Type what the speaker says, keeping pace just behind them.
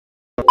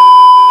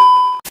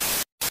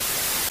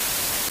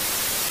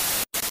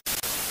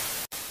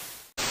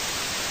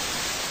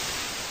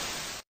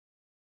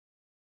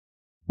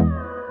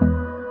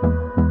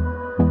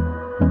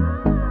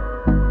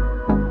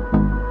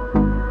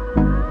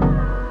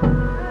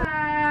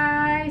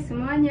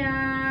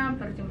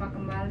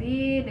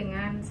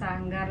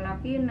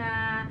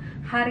Vina.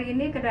 Hari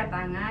ini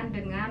kedatangan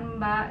dengan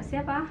Mbak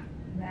siapa?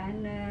 Mbak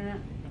Ana.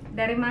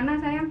 Dari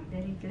mana sayang?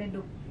 Dari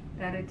Ciledug.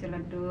 Dari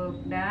Ciledug.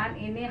 Dan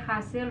ini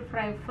hasil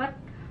private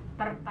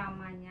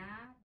pertamanya.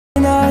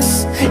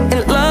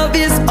 And love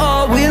is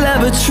all we'll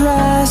ever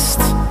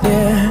trust.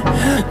 Yeah,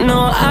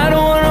 no, I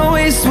don't wanna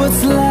waste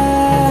what's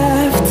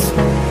left.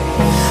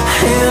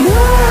 And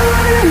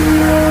on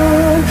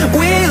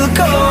we'll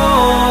go,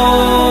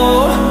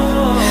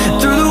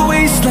 through the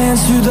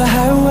wastelands, through the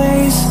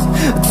highways,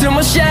 till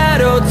my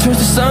shadow turns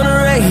to sun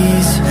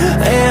rays.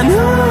 And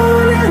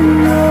on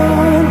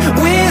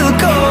we'll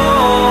go,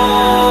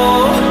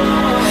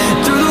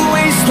 through the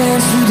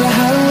wastelands, through the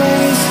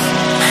highways,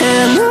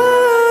 and on.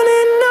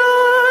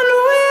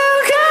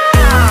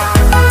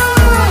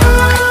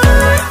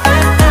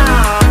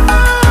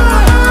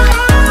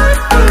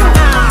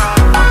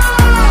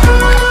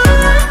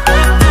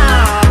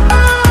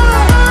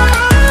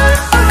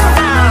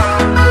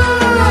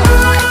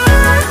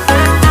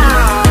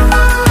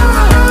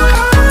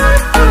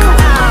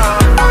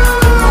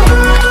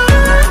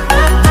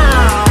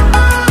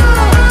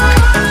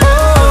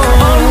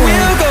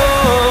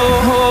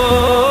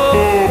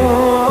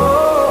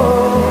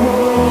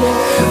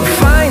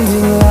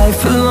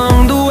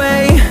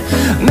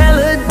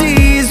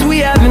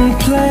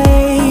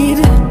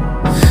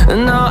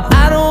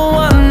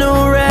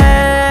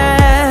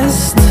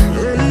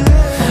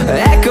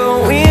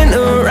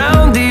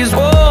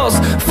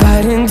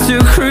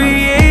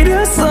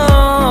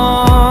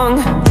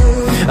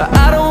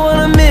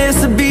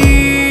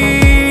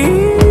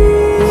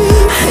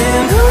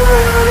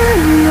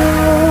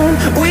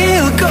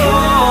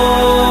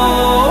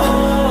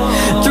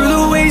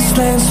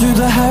 Through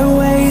the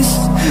highways,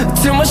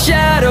 till my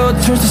shadow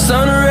turns to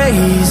sun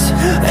rays.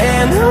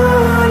 And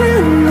on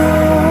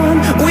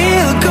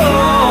we'll go,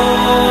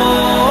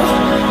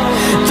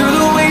 through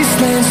the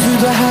wastelands,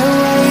 through the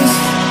highways,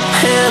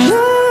 and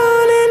on.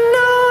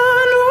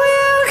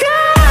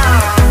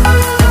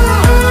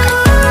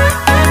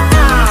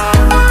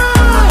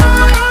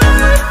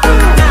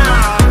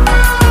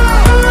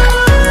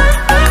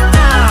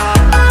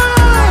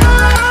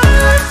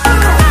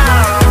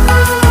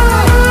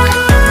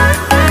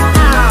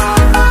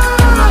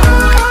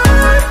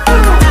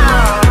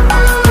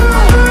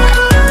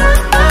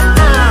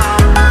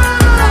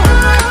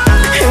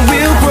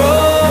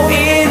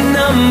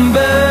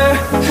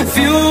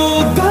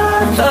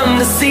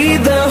 See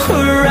the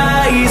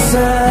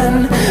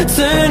horizon,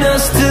 turn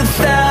us to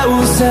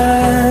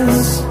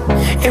thousands,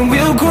 and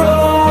we'll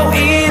grow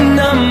in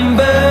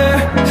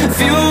number,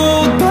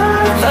 fueled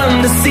by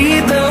them to see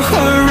the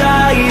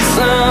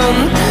horizon,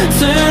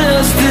 turn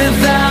us to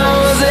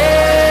thousands,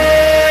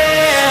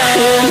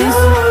 and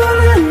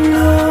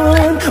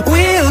on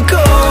we'll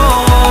go,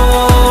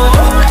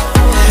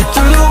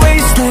 through the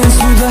wastelands,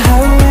 through the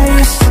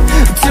highways,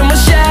 till my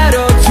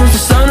shadow turns to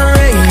sun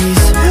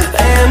rays.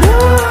 And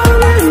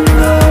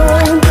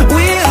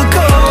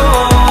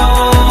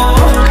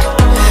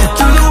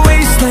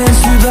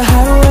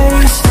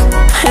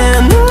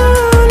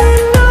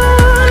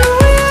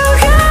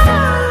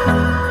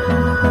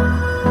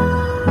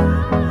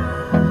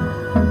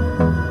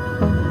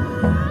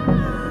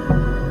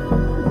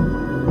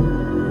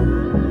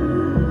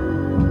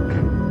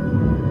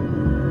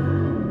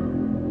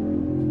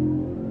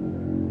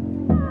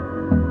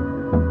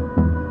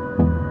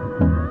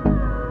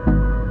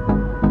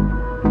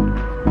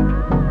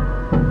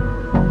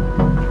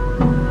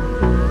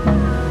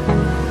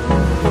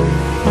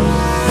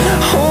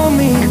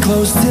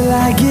close till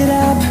I get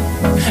up,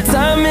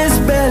 time is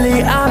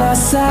barely on our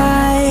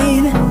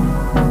side.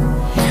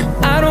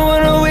 I don't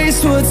wanna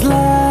waste what's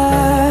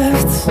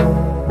left.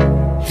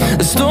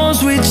 The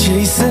storms we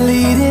chase are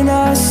leading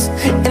us,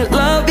 and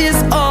love is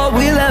all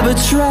we'll ever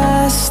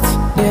trust.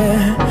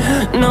 Yeah,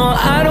 no,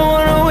 I don't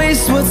wanna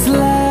waste what's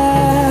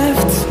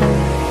left.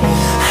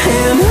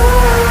 And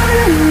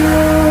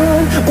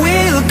on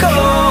we'll go,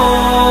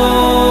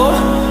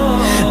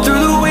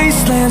 through the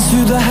wastelands,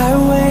 through the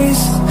highways,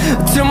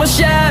 till my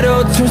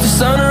shadow turns to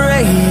sun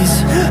rays.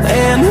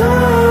 And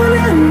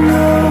on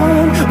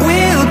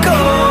we'll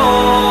go,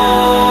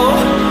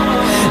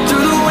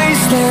 through the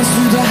wastelands,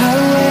 through the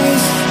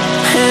highways,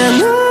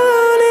 and on.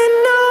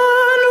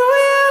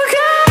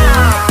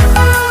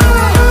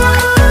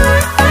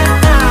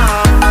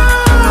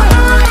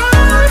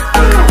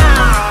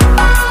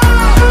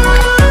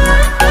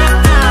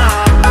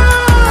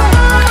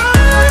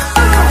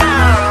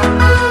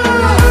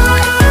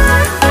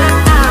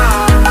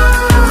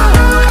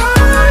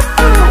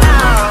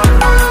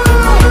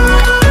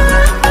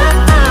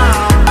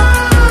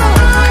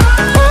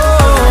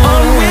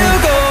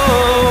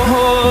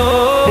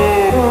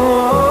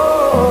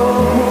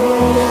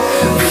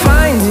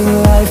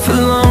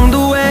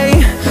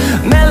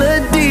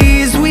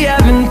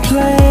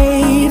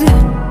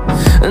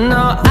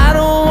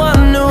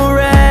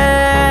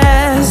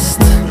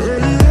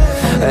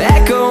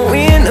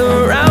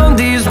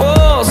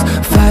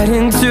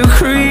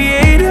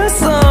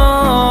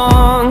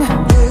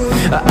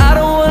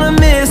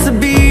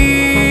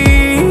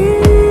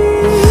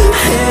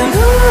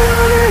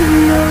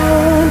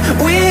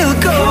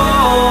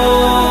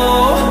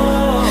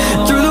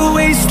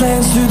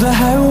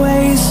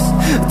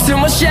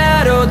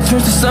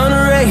 turns to sun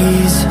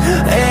rays,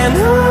 and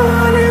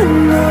on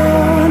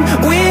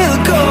we'll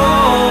go,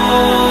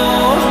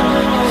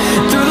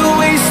 through the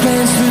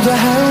wastelands, through the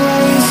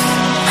highways,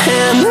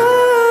 and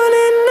on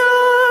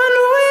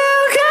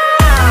we'll go.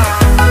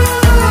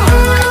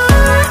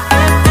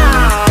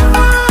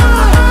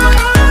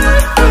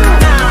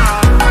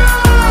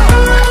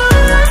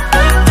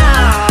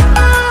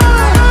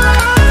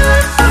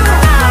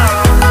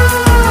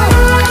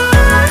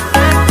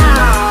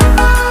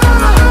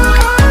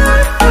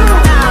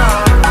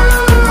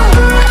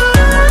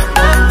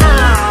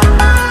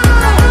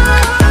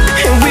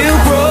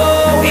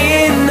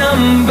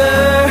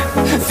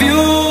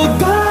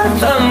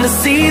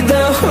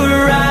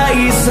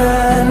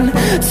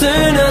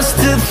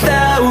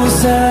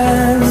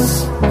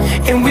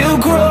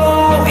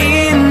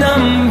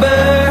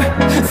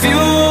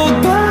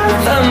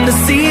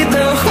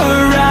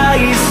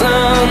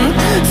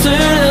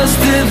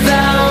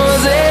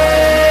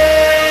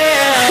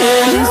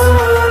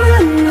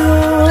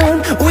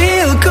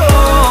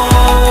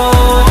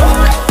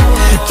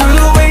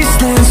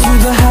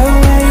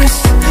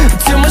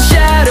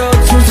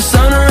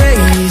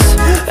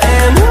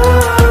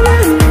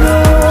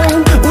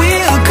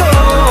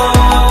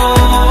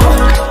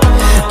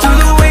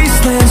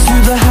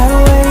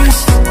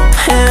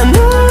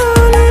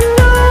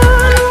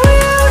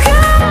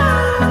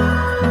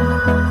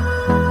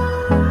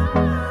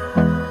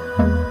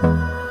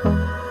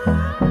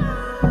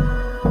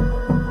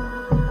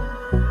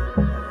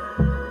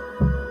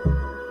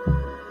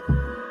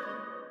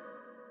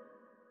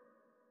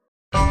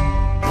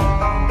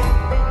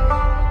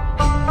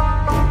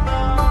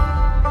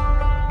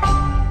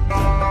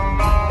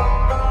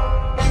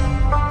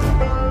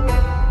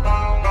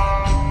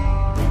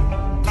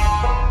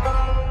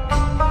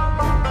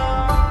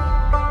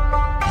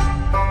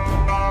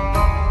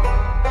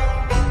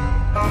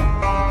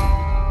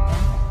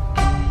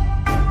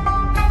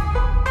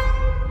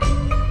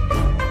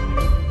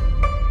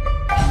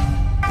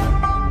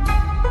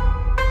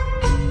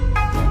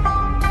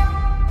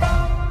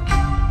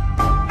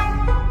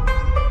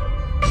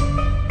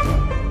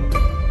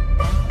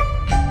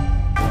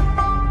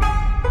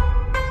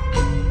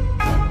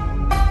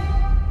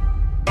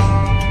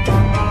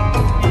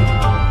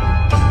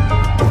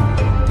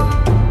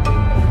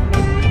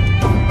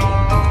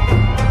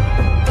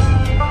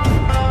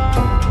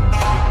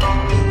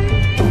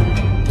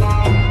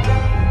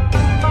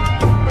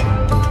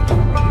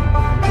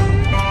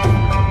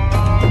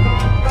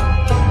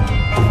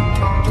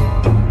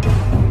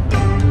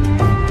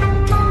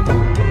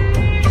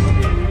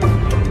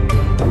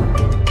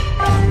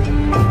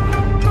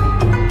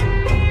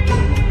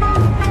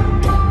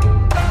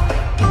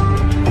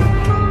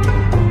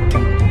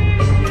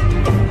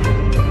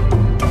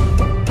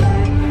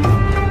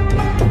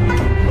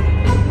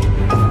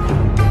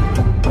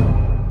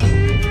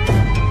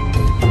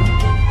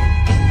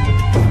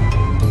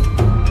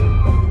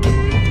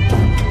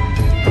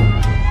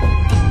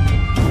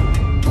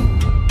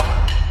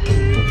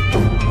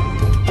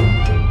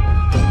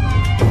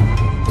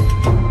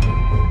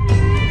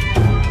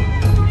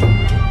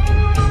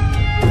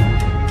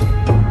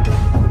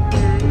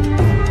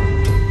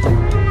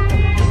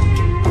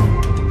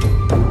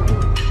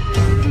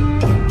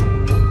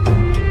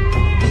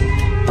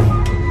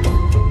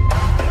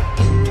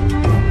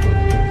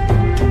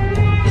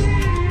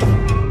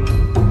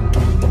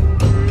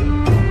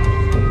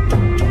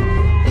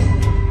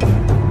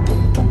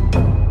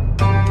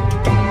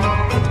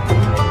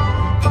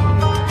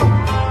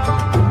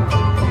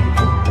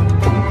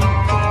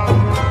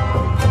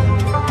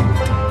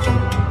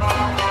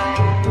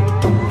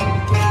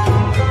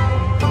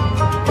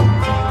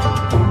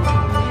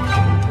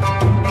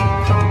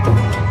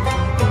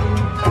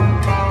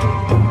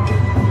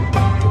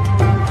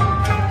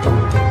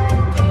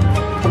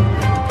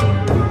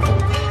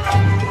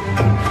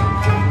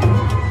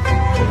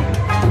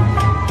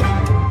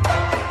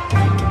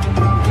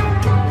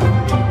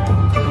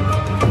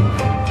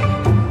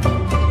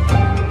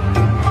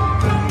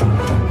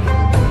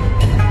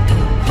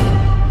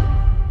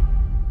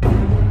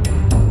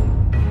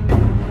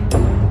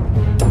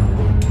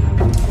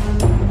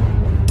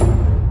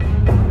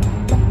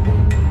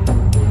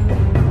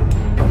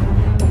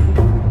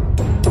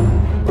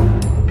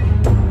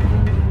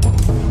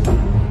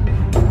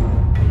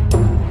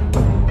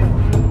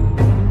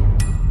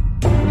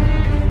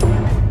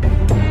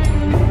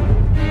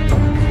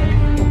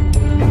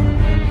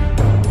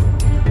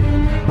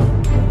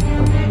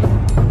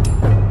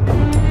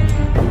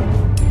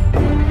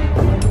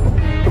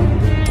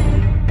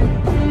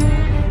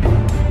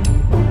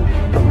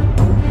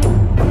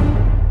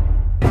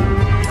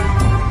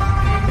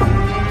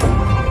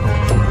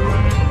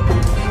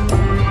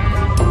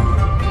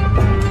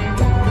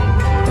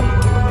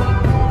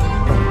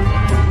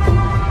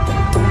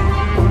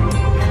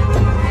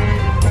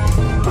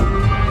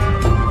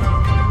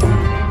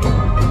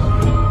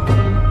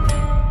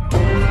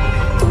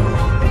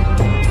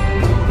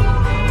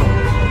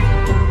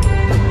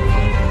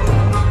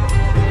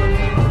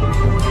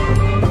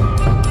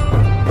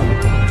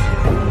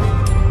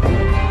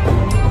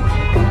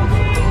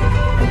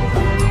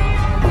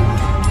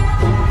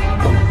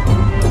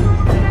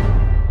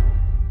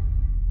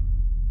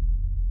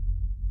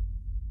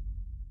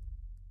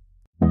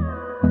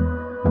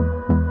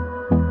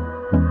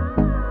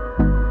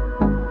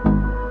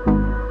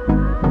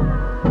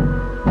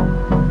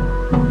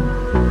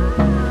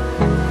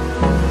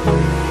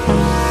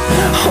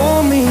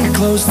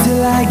 close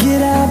till I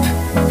get up.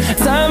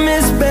 Time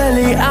is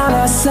barely on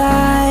our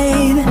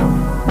side.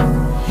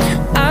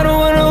 I don't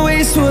wanna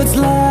waste what's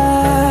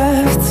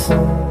left.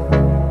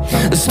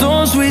 The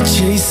storms we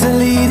chase are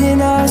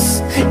leading us,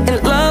 and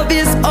love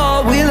is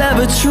all we'll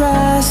ever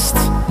trust.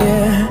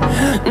 Yeah,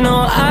 no,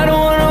 I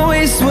don't wanna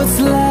waste what's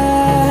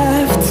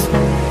left.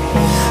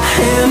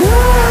 And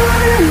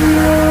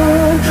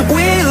on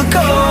we'll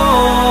go,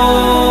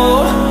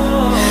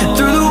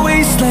 through the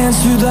wastelands,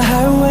 through the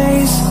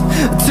highways,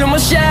 till my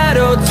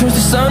shadow turns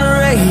to sun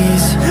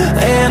rays.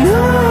 And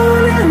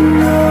on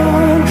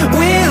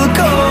we'll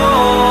go,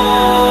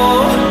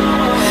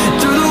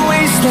 through the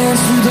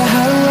wastelands, through the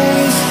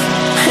highways,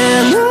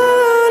 and on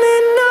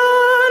we'll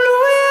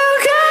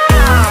go.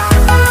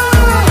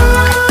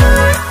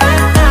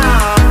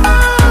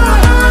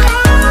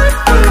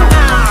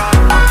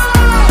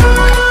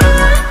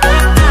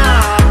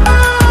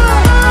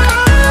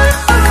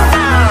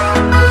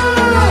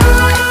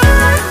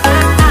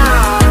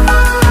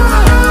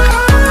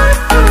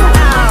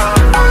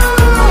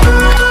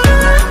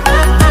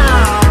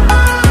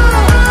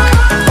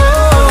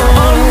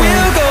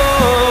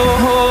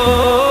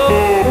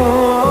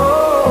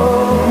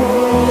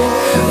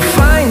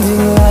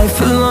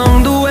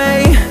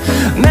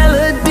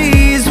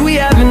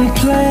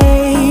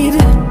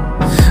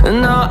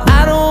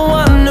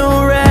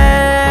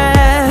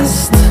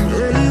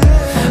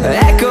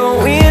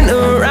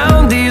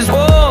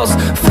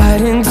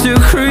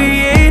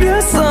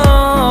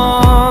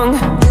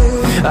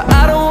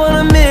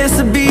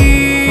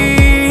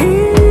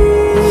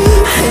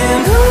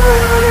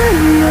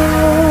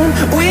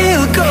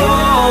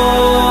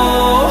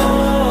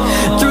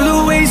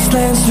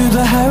 Through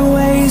the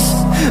highways,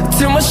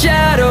 till my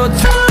shadow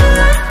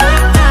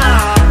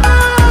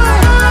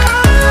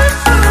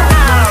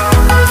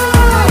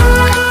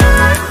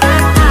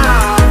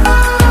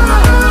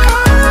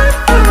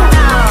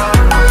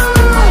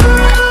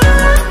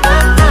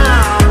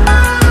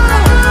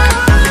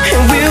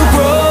and we'll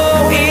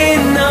grow in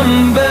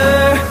number,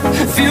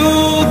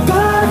 fueled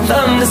by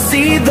them to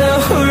see the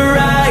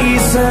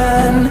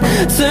horizon,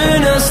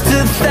 turn us to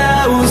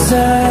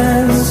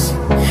thousands,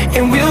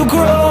 and we'll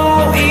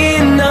grow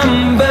in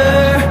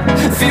number,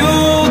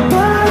 fueled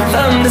by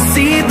them to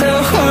see the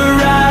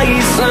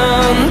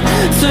horizon,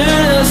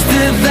 turn us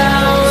to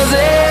thousands.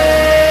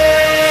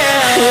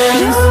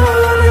 And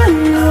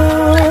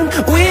on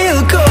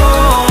we'll go,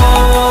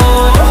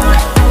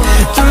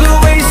 through the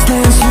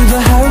wastelands, through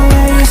the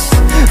highways,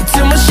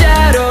 till my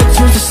shadow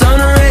turns to sun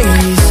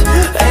rays.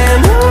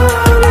 And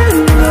on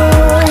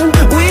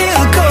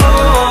we'll go,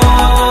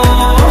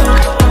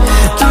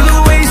 through the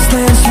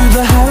wastelands, through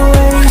the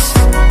highways,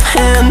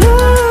 and on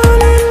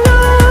we'll go.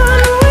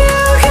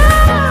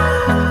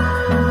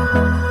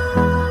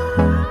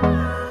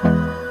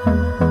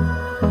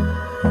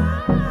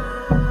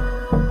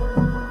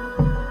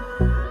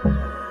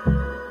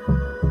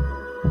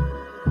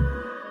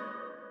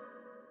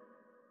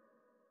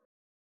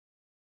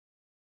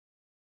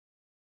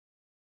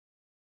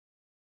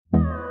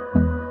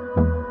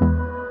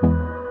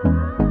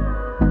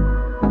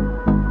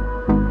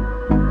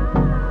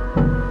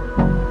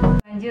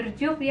 Banjir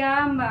Jup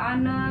ya Mbak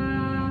Ana.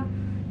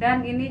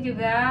 Dan ini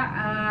juga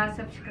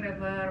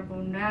subscriber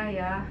Bunda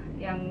ya,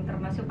 yang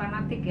termasuk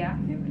fanatik ya.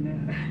 Ya benar.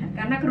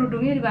 Karena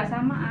kerudungnya juga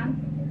samaan.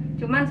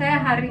 Cuman saya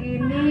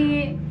hari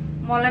ini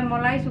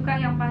mulai suka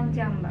yang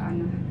panjang Mbak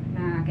Ana.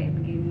 Nah kayak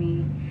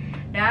begini.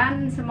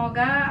 Dan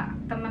semoga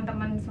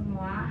teman-teman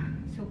semua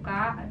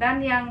suka.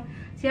 Dan yang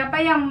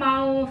siapa yang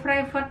mau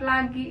private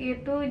lagi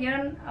itu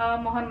jangan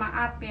mohon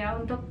maaf ya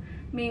untuk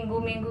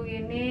minggu-minggu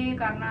ini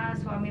karena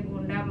suami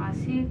Bunda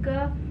masih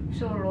ke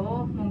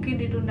Solo, mungkin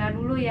ditunda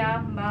dulu ya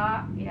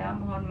Mbak ya,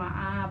 mohon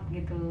maaf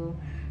gitu.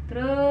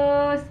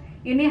 Terus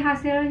ini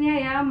hasilnya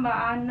ya Mbak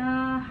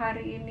Ana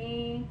hari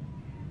ini.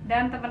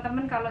 Dan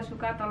teman-teman kalau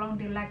suka tolong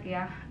di like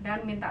ya,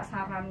 dan minta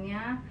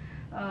sarannya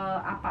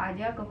apa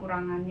aja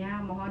kekurangannya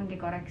mohon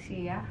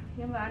dikoreksi ya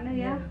Mbak Ana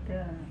ya.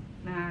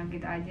 Nah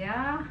gitu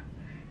aja.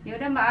 Ya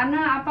udah Mbak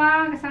Ana,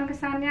 apa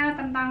kesan-kesannya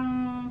tentang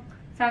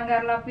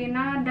Sanggar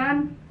Lavina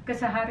dan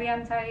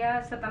keseharian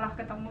saya setelah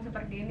ketemu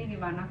seperti ini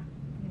gimana?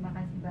 Terima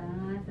kasih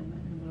banget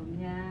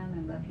sebelumnya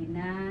Mbak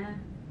Vina,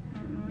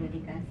 udah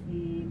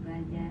dikasih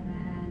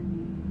pelajaran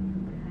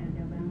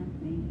berharga banget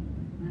nih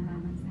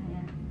pengalaman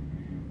saya.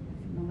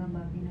 Semoga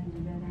Mbak Vina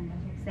juga tambah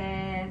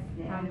sukses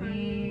ya.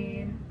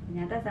 Amin.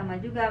 Ternyata sama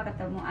juga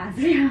ketemu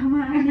asli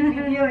sama di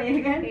video ya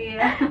kan.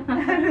 Iya.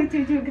 Lucu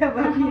juga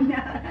Mbak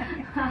Vina.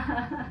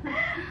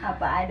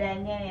 Apa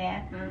adanya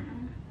ya.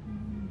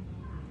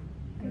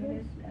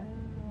 Terus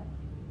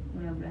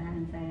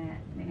mudah-mudahan saya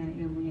dengan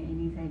ilmunya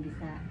ini saya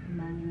bisa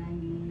kembali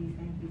lagi,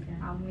 saya bisa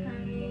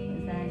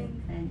Amin.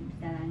 saya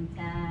bisa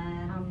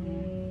lancar.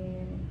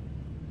 Amin.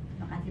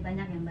 Terima kasih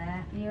banyak ya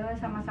Mbak. Iya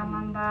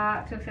sama-sama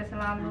Mbak, sukses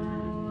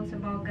selalu.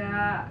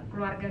 Semoga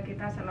keluarga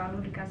kita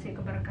selalu dikasih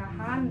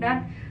keberkahan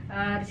dan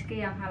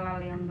rezeki yang halal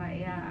ya Mbak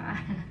ya.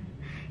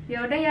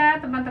 Ya udah ya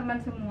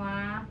teman-teman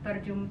semua,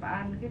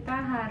 perjumpaan kita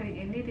hari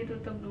ini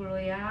ditutup dulu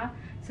ya.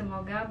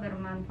 Semoga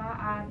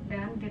bermanfaat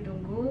dan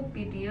ditunggu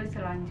video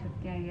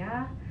selanjutnya ya.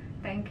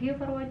 Thank you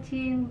for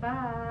watching.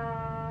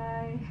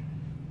 Bye.